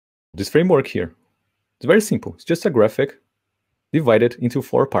This framework here, it's very simple. It's just a graphic divided into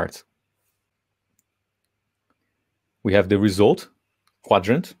 4 parts. We have the result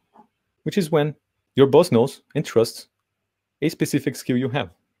quadrant, which is when your boss knows and trusts a specific skill you have.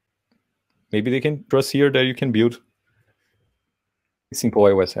 Maybe they can trust here that you can build a simple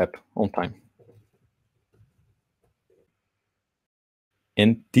iOS app on time.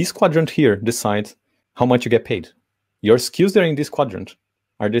 And this quadrant here decides how much you get paid. Your skills that are in this quadrant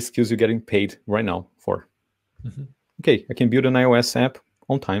are the skills you're getting paid right now for. Mm-hmm. Okay, I can build an iOS app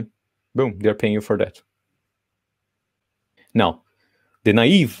on time. Boom, they're paying you for that. Now, the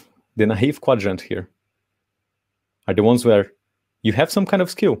naive quadrant here are the ones where you have some kind of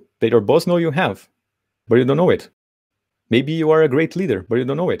skill that your boss knows you have, but you don't know it. Maybe you are a great leader, but you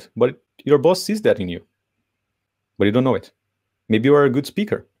don't know it. But your boss sees that in you, but you don't know it. Maybe you are a good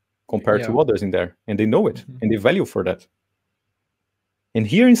speaker compared to others in there, and they know it, and they value for that. And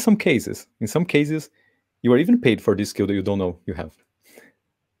here, in some cases, you are even paid for this skill that you don't know you have.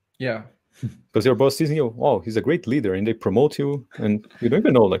 Yeah. Because your boss sees in you, oh, he's a great leader, and they promote you, and you don't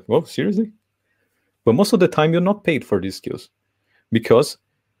even know, like, well, seriously? But most of the time, you're not paid for these skills because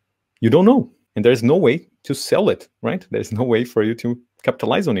you don't know, and there's no way to sell it, right? There's no way for you to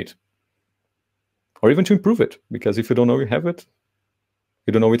capitalize on it or even to improve it, because if you don't know you have it,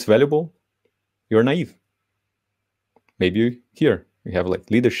 you don't know it's valuable, you're naive. Maybe here you have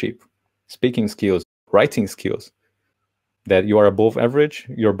like leadership, speaking skills, writing skills, that you are above average,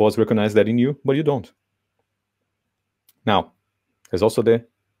 your boss recognizes that in you, but you don't. Now, there's also the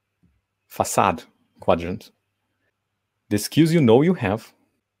facade quadrant. The skills you know you have,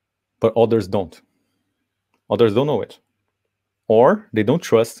 but others don't. Others don't know it. Or they don't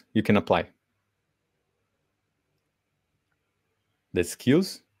trust you can apply. The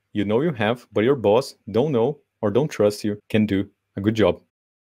skills you know you have, but your boss don't know or don't trust you can do a good job.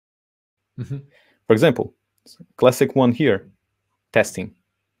 Mm-hmm. For example, classic one here, testing.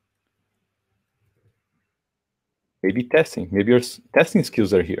 Maybe testing. Maybe your testing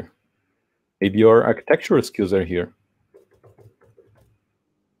skills are here. Maybe your architectural skills are here.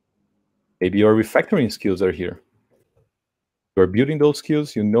 Maybe your refactoring skills are here. You're building those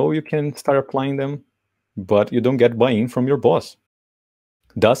skills, you know you can start applying them, but you don't get buy-in from your boss.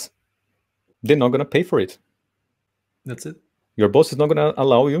 Thus, they're not going to pay for it. That's it. Your boss is not going to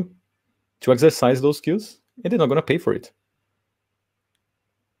allow you to exercise those skills, and they're not going to pay for it.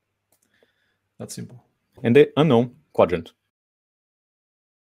 That's simple. And the unknown quadrant.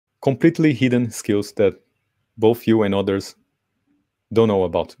 Completely hidden skills that both you and others don't know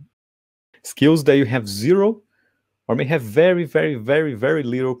about. Skills that you have zero or may have very, very, very, very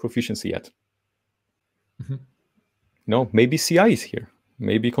little proficiency yet. Mm-hmm. No, maybe CI is here.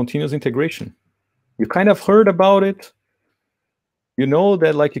 Maybe continuous integration. You kind of heard about it. You know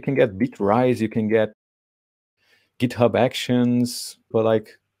that like you can get Bitrise, you can get GitHub Actions, but like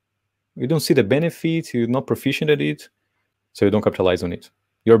you don't see the benefit, you're not proficient at it, so you don't capitalize on it.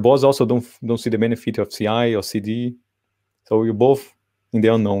 Your boss also don't see the benefit of CI or CD, so you're both in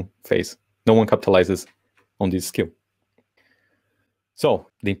the unknown phase. No one capitalizes on this skill. So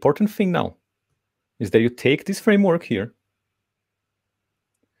the important thing now is that you take this framework here,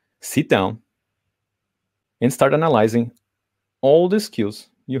 sit down, and start analyzing all the skills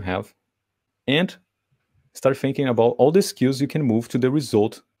you have, and start thinking about all the skills you can move to the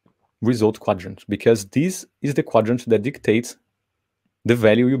result quadrant, because this is the quadrant that dictates the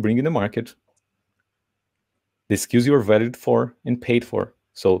value you bring in the market, the skills you are valued for and paid for.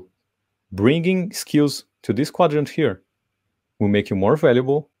 So bringing skills to this quadrant here will make you more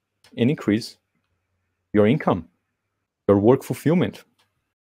valuable and increase your income, your work fulfillment,